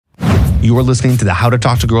You are listening to the How to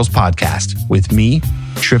Talk to Girls podcast with me,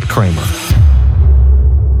 Trip Kramer.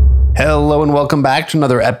 Hello and welcome back to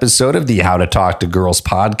another episode of the How to Talk to Girls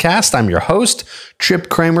podcast. I'm your host, Trip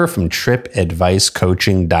Kramer from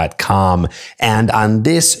tripadvicecoaching.com. And on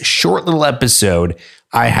this short little episode,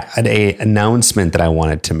 I had an announcement that I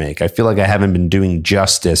wanted to make. I feel like I haven't been doing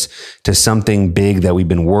justice to something big that we've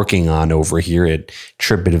been working on over here at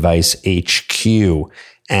TripAdvice HQ.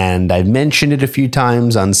 And I've mentioned it a few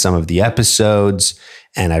times on some of the episodes,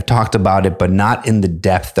 and I've talked about it, but not in the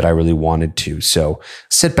depth that I really wanted to. So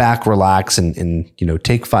sit back, relax, and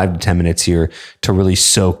take 5 to 10 minutes here to really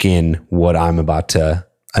soak in what I'm about to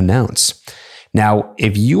announce. Now,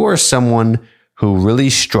 if you are someone who really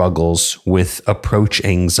struggles with approach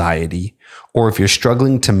anxiety, or if you're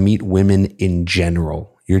struggling to meet women in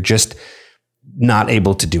general, you're just not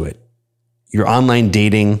able to do it. Your online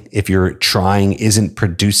dating, if you're trying, isn't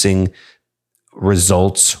producing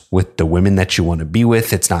results with the women that you want to be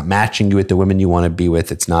with. It's not matching you with the women you want to be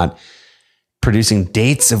with. It's not producing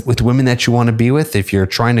dates with women that you want to be with. If you're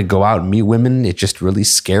trying to go out and meet women, it's just really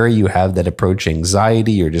scary. You have that approach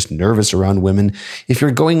anxiety. You're just nervous around women. If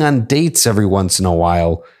you're going on dates every once in a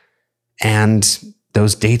while and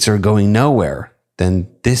those dates are going nowhere,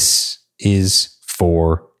 then this is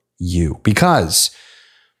for you. Because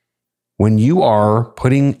when you are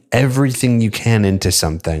putting everything you can into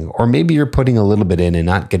something, or maybe you're putting a little bit in and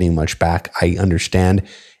not getting much back, I understand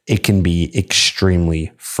it can be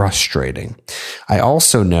extremely frustrating. I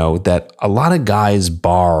also know that a lot of guys'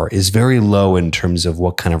 bar is very low in terms of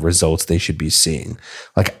what kind of results they should be seeing.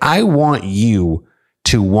 Like, I want you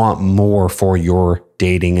to want more for your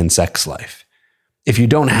dating and sex life. If you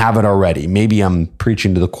don't have it already, maybe I'm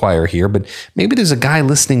preaching to the choir here, but maybe there's a guy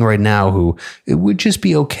listening right now who it would just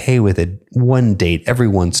be okay with one date every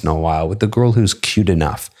once in a while with a girl who's cute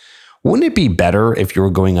enough. Wouldn't it be better if you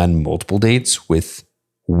were going on multiple dates with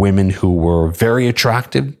women who were very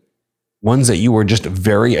attractive, ones that you were just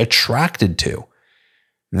very attracted to?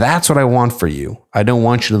 That's what I want for you. I don't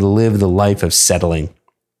want you to live the life of settling.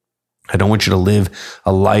 I don't want you to live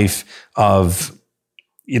a life of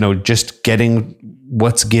just getting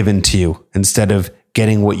what's given to you instead of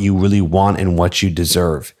getting what you really want and what you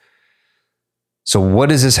deserve. So what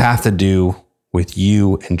does this have to do with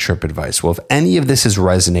you and TripAdvice? Well, if any of this is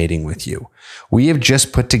resonating with you, we have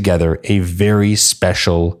just put together a very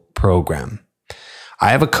special program.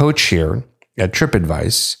 I have a coach here at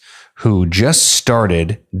TripAdvice who just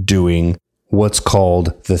started doing what's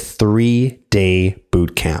called the 3-day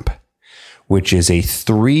boot camp, which is a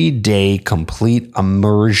 3-day complete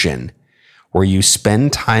immersion where you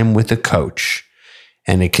spend time with a coach,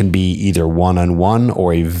 and it can be either one-on-one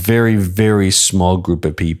or a very, very small group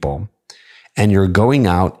of people. And you're going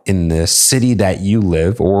out in the city that you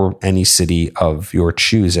live or any city of your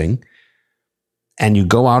choosing, and you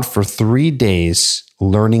go out for 3 days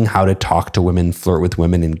learning how to talk to women, flirt with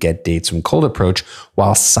women, and get dates from cold approach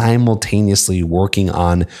while simultaneously working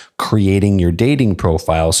on creating your dating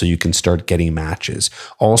profile so you can start getting matches.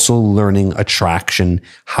 Also learning attraction,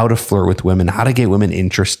 how to flirt with women, how to get women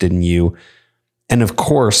interested in you. And of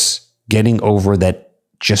course, getting over that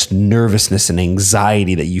just nervousness and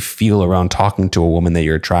anxiety that you feel around talking to a woman that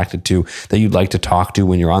you're attracted to, that you'd like to talk to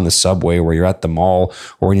when you're on the subway, or you're at the mall,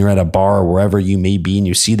 or when you're at a bar, or wherever you may be, and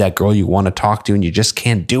you see that girl you want to talk to and you just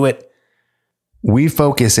can't do it. We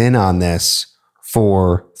focus in on this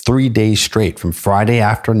for 3 days straight, from Friday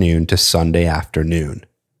afternoon to Sunday afternoon.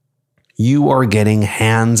 You are getting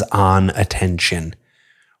hands-on attention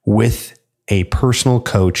with a personal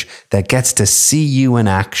coach that gets to see you in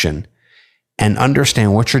action and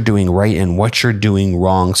understand what you're doing right and what you're doing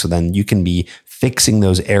wrong, so then you can be fixing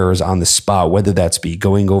those errors on the spot, whether that's be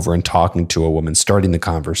going over and talking to a woman, starting the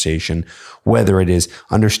conversation, whether it is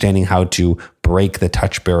understanding how to break the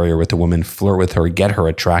touch barrier with a woman, flirt with her, get her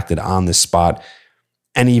attracted on the spot,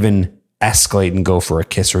 and even escalate and go for a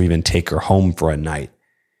kiss or even take her home for a night.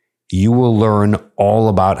 You will learn all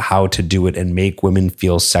about how to do it and make women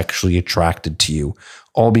feel sexually attracted to you,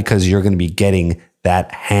 all because you're going to be getting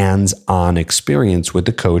that hands-on experience with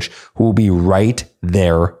the coach who will be right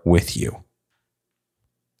there with you.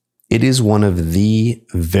 It is one of the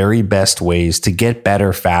very best ways to get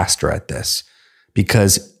better faster at this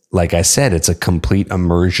because, like I said, it's a complete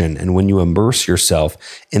immersion. And when you immerse yourself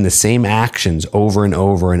in the same actions over and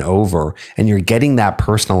over and over, and you're getting that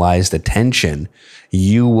personalized attention,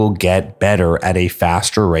 you will get better at a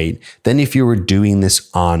faster rate than if you were doing this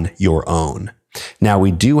on your own. Now,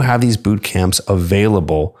 we do have these boot camps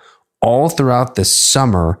available all throughout the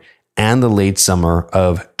summer and the late summer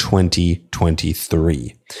of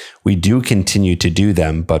 2023. We do continue to do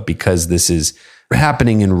them, but because this is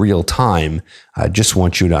happening in real time. I just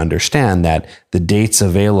want you to understand that the dates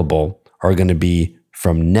available are going to be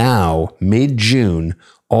from now, mid-June,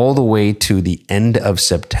 all the way to the end of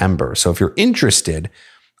September. So if you're interested,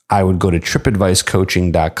 I would go to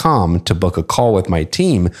tripadvicecoaching.com to book a call with my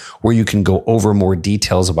team where you can go over more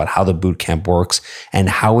details about how the bootcamp works and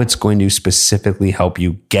how it's going to specifically help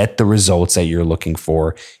you get the results that you're looking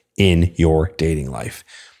for in your dating life.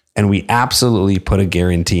 And we absolutely put a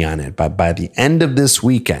guarantee on it. But by the end of this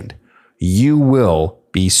weekend, you will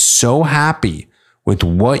be so happy with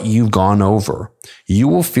what you've gone over. You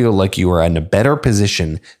will feel like you are in a better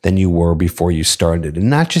position than you were before you started. And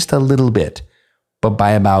not just a little bit, but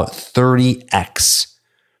by about 30x.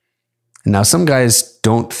 Now, some guys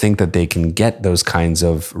don't think that they can get those kinds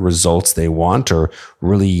of results they want or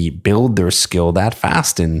really build their skill that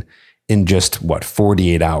fast in just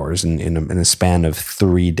 48 hours in a span of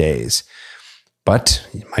 3 days. But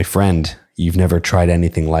my friend, you've never tried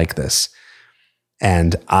anything like this.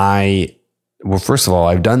 And first of all,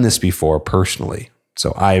 I've done this before personally.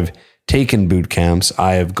 So I've taken boot camps.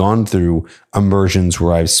 I have gone through immersions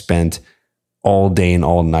where I've spent all day and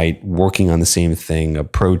all night working on the same thing,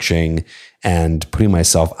 approaching and putting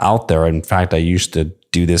myself out there. In fact, I used to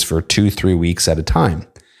do this for 2-3 weeks at a time.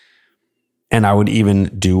 And I would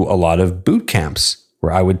even do a lot of boot camps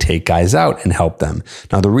where I would take guys out and help them.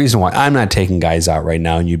 Now, the reason why I'm not taking guys out right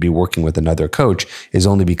now and you'd be working with another coach is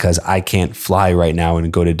only because I can't fly right now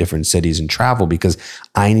and go to different cities and travel, because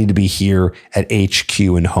I need to be here at HQ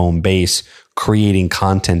and home base creating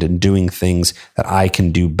content and doing things that I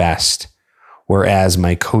can do best. Whereas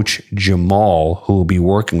my coach Jamal, who will be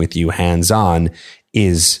working with you hands-on,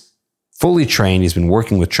 is fully trained. He's been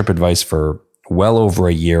working with TripAdvice for well over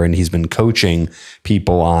a year, and he's been coaching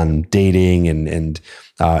people on dating and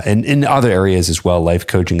in other areas as well, life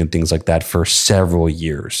coaching and things like that, for several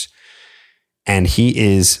years. And he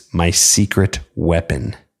is my secret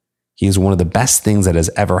weapon. He is one of the best things that has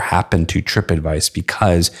ever happened to TripAdvice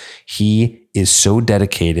because he is so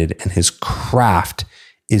dedicated and his craft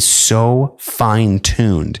is so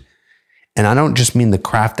fine-tuned. And I don't just mean the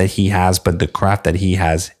craft that he has, but the craft that he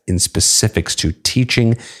has in specifics to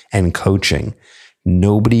teaching and coaching.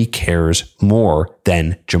 Nobody cares more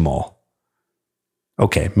than Jamal.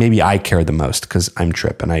 Okay, maybe I care the most because I'm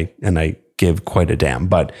Trip and I give quite a damn,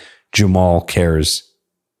 but Jamal cares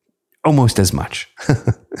almost as much.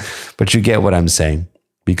 But you get what I'm saying,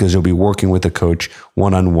 because you'll be working with a coach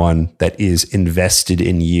one-on-one that is invested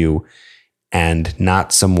in you, and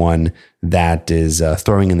not someone that is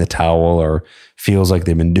throwing in the towel or feels like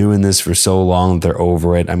they've been doing this for so long they're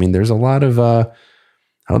over it. I mean, there's a lot of,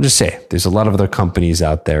 I'll just say, there's a lot of other companies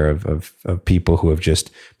out there of people who have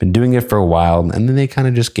just been doing it for a while and then they kind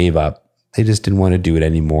of just gave up. They just didn't want to do it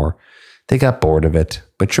anymore. They got bored of it.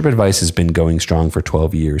 But TripAdvice has been going strong for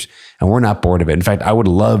 12 years and we're not bored of it. In fact, I would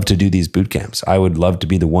love to do these boot camps. I would love to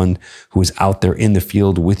be the one who is out there in the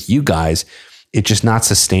field with you guys. It's just not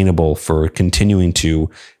sustainable for continuing to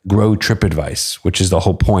grow TripAdvice, which is the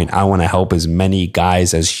whole point. I want to help as many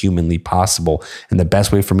guys as humanly possible. And the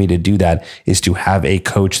best way for me to do that is to have a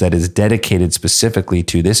coach that is dedicated specifically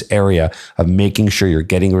to this area of making sure you're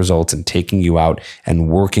getting results and taking you out and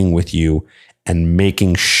working with you and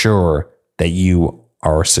making sure that you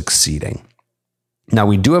are succeeding. Now,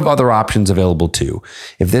 we do have other options available too.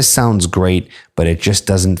 If this sounds great, but it just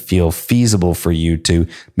doesn't feel feasible for you to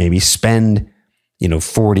maybe spend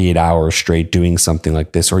 48 hours straight doing something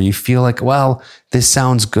like this, or you feel like, well, this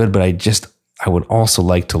sounds good, but I would also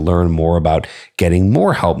like to learn more about getting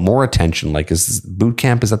more help, more attention. Like, is boot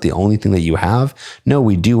camp, is that the only thing that you have? No,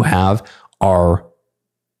 we do have our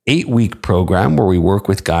 8-week program where we work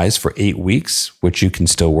with guys for 8 weeks, which you can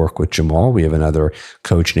still work with Jamal. We have another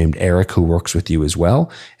coach named Eric who works with you as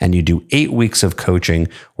well. And you do 8 weeks of coaching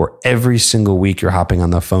where every single week you're hopping on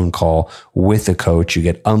the phone call with a coach. You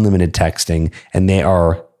get unlimited texting and they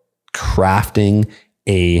are crafting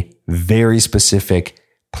a very specific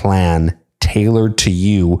plan tailored to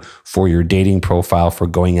you for your dating profile, for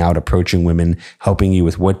going out, approaching women, helping you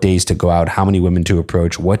with what days to go out, how many women to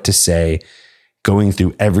approach, what to say, going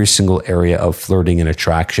through every single area of flirting and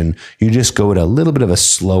attraction. You just go at a little bit of a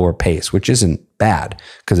slower pace, which isn't bad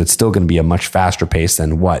because it's still going to be a much faster pace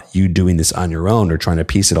than you doing this on your own or trying to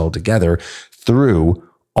piece it all together through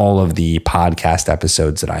all of the podcast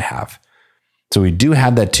episodes that I have. So we do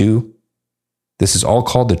have that too. This is all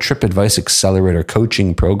called the TripAdvice Accelerator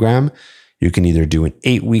Coaching Program. You can either do an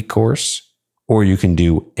 8-week course or you can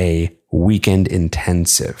do a weekend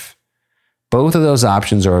intensive. Both of those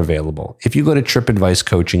options are available. If you go to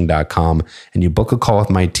tripadvicecoaching.com and you book a call with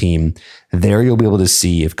my team, there you'll be able to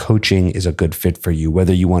see if coaching is a good fit for you,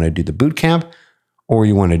 whether you want to do the boot camp or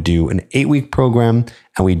you want to do an 8-week program,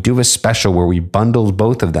 and we do a special where we bundle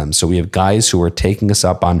both of them. So we have guys who are taking us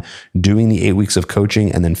up on doing the 8 weeks of coaching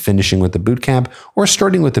and then finishing with the boot camp, or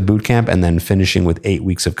starting with the boot camp and then finishing with 8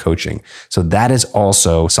 weeks of coaching. So that is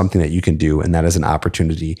also something that you can do, and that is an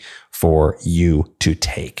opportunity for you to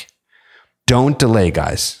take. Don't delay,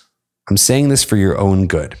 guys. I'm saying this for your own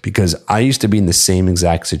good, because I used to be in the same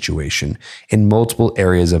exact situation in multiple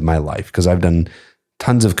areas of my life, because I've done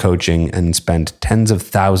tons of coaching and spent tens of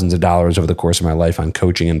thousands of dollars over the course of my life on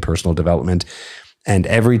coaching and personal development. And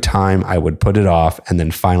every time I would put it off and then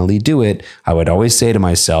finally do it, I would always say to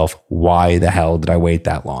myself, why the hell did I wait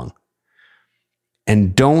that long?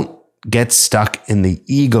 And don't get stuck in the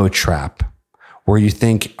ego trap where you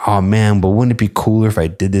think, oh man, but wouldn't it be cooler if I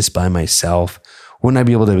did this by myself? Wouldn't I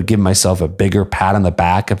be able to give myself a bigger pat on the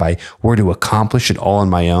back if I were to accomplish it all on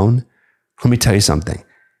my own? Let me tell you something.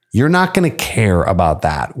 You're not going to care about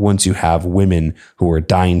that once you have women who are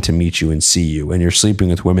dying to meet you and see you, and you're sleeping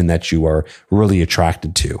with women that you are really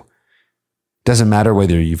attracted to. Doesn't matter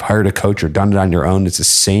whether you've hired a coach or done it on your own. It's the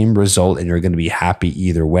same result, and you're going to be happy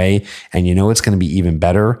either way. And you know it's going to be even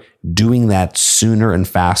better doing that sooner and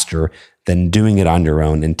faster than doing it on your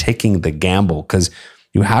own and taking the gamble, because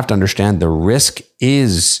you have to understand the risk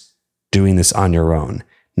is doing this on your own.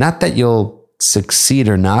 Not that you'll succeed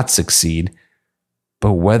or not succeed,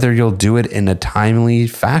 but whether you'll do it in a timely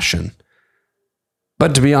fashion.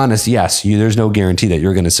 But to be honest, yes, there's no guarantee that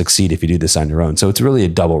you're going to succeed if you do this on your own. So it's really a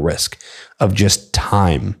double risk of just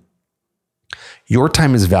time. Your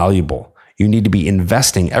time is valuable. You need to be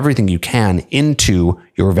investing everything you can into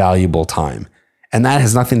your valuable time. And that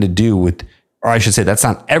has nothing to do with, or I should say, that's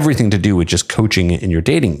not everything to do with just coaching in your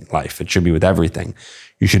dating life. It should be with everything.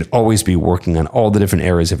 You should always be working on all the different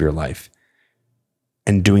areas of your life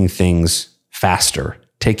and doing things faster,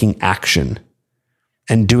 taking action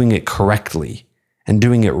and doing it correctly and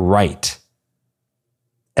doing it right.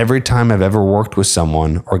 Every time I've ever worked with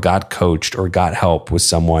someone or got coached or got help with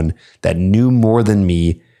someone that knew more than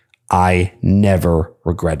me, I never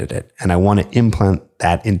regretted it. And I want to implant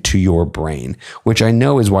that into your brain, which I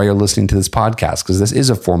know is why you're listening to this podcast, because this is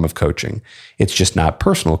a form of coaching. It's just not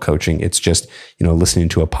personal coaching. It's just, listening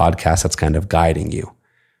to a podcast that's kind of guiding you.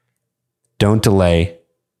 Don't delay.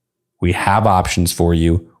 We have options for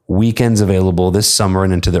you. Weekends available this summer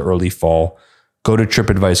and into the early fall. Go to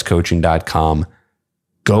tripadvicecoaching.com.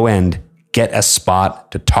 Go and get a spot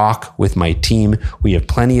to talk with my team. We have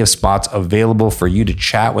plenty of spots available for you to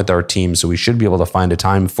chat with our team, so we should be able to find a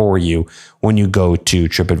time for you when you go to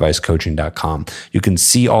tripadvicecoaching.com. You can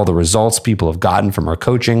see all the results people have gotten from our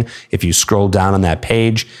coaching. If you scroll down on that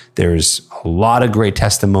page, there's a lot of great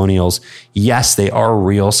testimonials. Yes, they are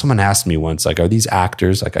real. Someone asked me once, are these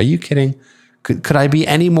actors? Are you kidding? Could I be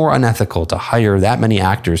any more unethical to hire that many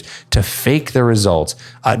actors to fake the results?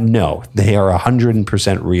 No, they are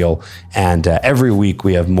 100% real. And every week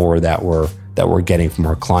we have more that we're getting from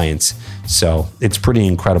our clients. So it's pretty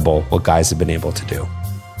incredible what guys have been able to do.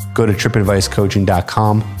 Go to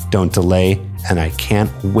tripadvicecoaching.com. Don't delay. And I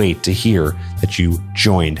can't wait to hear that you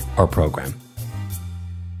joined our program.